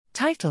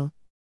Title: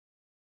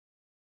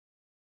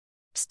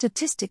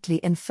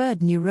 Statistically inferred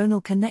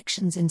neuronal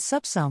connections in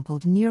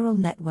subsampled neural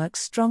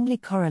networks strongly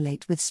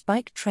correlate with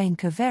spike-train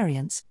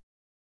covariance.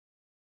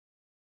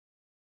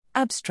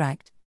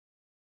 Abstract: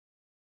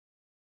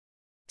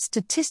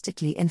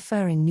 Statistically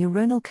inferring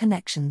neuronal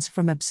connections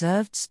from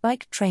observed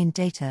spike-train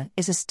data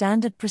is a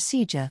standard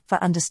procedure for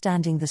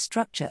understanding the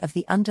structure of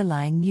the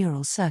underlying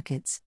neural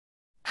circuits.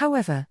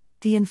 However,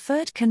 the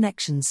inferred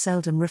connections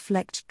seldom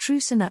reflect true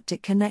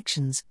synaptic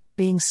connections,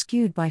 being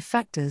skewed by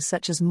factors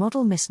such as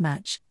model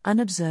mismatch,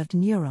 unobserved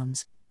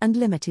neurons, and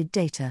limited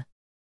data.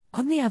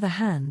 On the other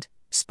hand,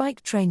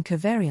 spike-train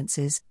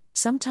covariances,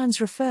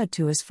 sometimes referred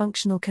to as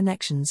functional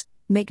connections,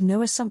 make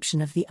no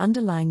assumption of the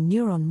underlying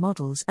neuron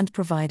models and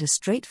provide a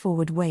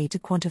straightforward way to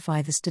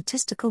quantify the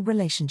statistical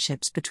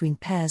relationships between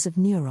pairs of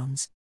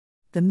neurons.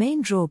 The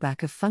main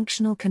drawback of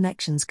functional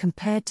connections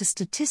compared to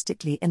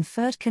statistically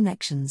inferred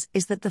connections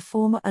is that the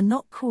former are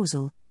not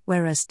causal,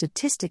 whereas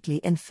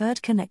statistically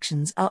inferred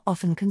connections are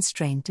often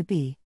constrained to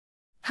be.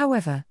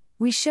 However,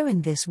 we show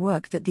in this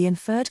work that the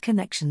inferred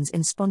connections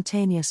in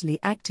spontaneously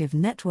active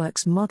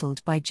networks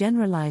modeled by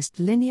generalized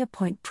linear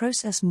point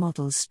process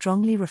models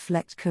strongly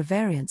reflect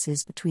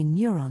covariances between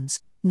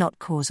neurons, not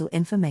causal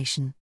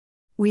information.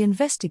 We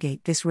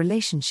investigate this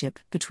relationship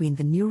between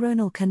the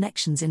neuronal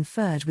connections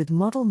inferred with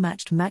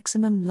model-matched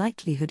maximum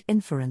likelihood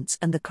inference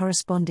and the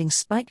corresponding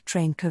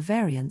spike-train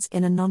covariance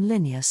in a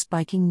nonlinear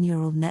spiking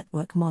neural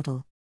network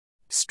model.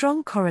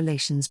 Strong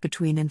correlations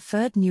between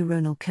inferred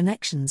neuronal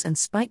connections and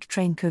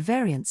spike-train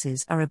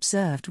covariances are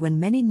observed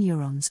when many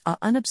neurons are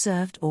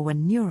unobserved or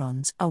when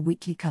neurons are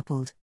weakly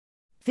coupled.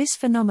 This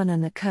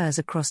phenomenon occurs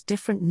across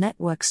different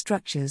network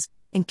structures,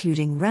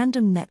 including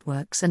random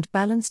networks and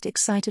balanced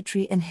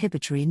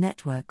excitatory-inhibitory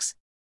networks.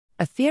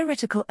 A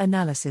theoretical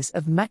analysis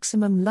of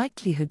maximum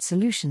likelihood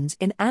solutions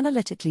in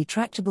analytically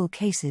tractable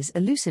cases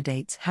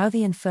elucidates how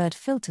the inferred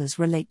filters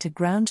relate to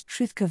ground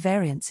truth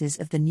covariances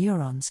of the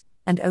neurons,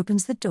 and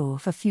opens the door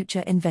for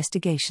future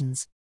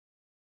investigations.